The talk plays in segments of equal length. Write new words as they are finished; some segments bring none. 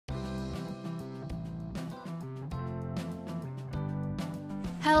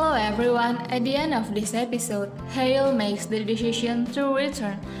Hello everyone, at the end of this episode, Haeil makes the decision to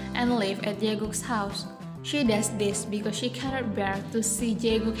return and live at Jeguk's house. She does this because she cannot bear to see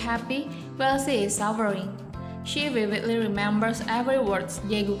Jeguk happy while she is suffering. She vividly remembers every word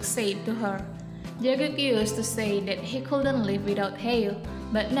Jeguk said to her. Jeguk used to say that he couldn't live without Haeil,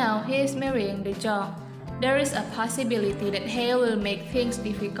 but now he is marrying the Jong. There is a possibility that Haeil will make things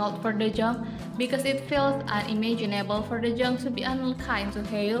difficult for the Jong because it feels unimaginable for the Jong to be unkind to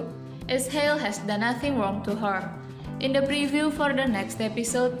Haeil, as Haeil has done nothing wrong to her. In the preview for the next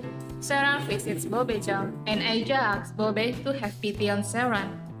episode, Saran visits Bobe Jong, and Aja asks Bobe to have pity on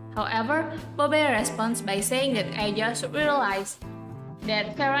Saran. However, Bobe responds by saying that Aja should realize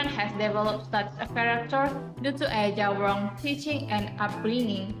that Saran has developed such a character due to Aja's wrong teaching and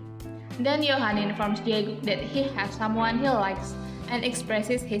upbringing. Then Johan informs Jeguk that he has someone he likes and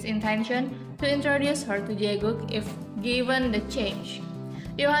expresses his intention to introduce her to Jeguk if given the chance.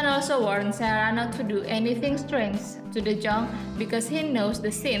 Johan also warns Sarah not to do anything strange to the Jong because he knows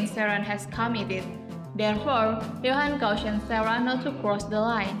the sin Saran has committed. Therefore, Johan cautions Sarah not to cross the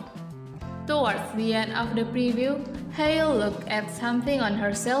line. Towards the end of the preview, Haeil looks at something on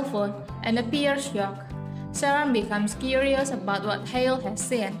her cell phone and appears shocked. Saran becomes curious about what Haeil has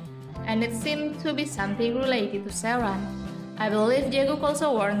seen, and it seemed to be something related to Saran. I believe Jeguk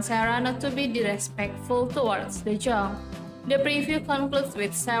also warned Sarah not to be disrespectful towards the Jong. The preview concludes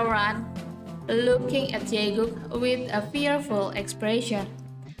with Saran looking at Jeguk with a fearful expression.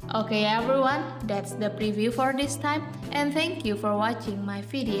 Okay everyone, that's the preview for this time, and thank you for watching my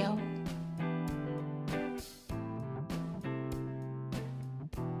video.